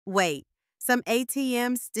Wait, some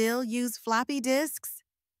ATMs still use floppy disks?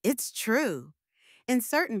 It's true. In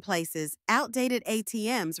certain places, outdated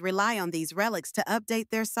ATMs rely on these relics to update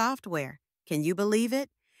their software. Can you believe it?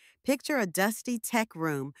 Picture a dusty tech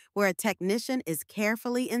room where a technician is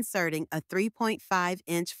carefully inserting a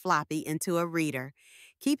 3.5-inch floppy into a reader,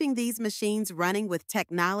 keeping these machines running with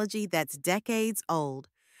technology that's decades old.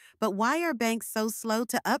 But why are banks so slow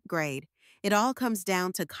to upgrade? It all comes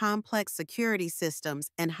down to complex security systems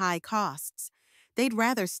and high costs. They'd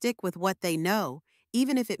rather stick with what they know,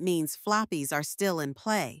 even if it means floppies are still in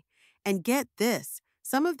play. And get this,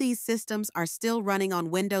 some of these systems are still running on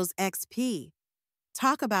Windows XP.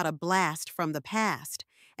 Talk about a blast from the past.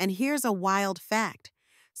 And here's a wild fact.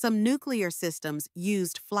 Some nuclear systems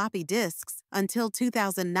used floppy disks until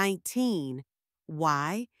 2019.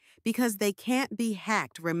 Why? Because they can't be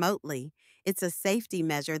hacked remotely. It's a safety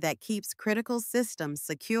measure that keeps critical systems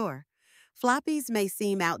secure. Floppies may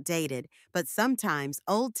seem outdated, but sometimes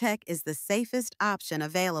old tech is the safest option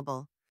available.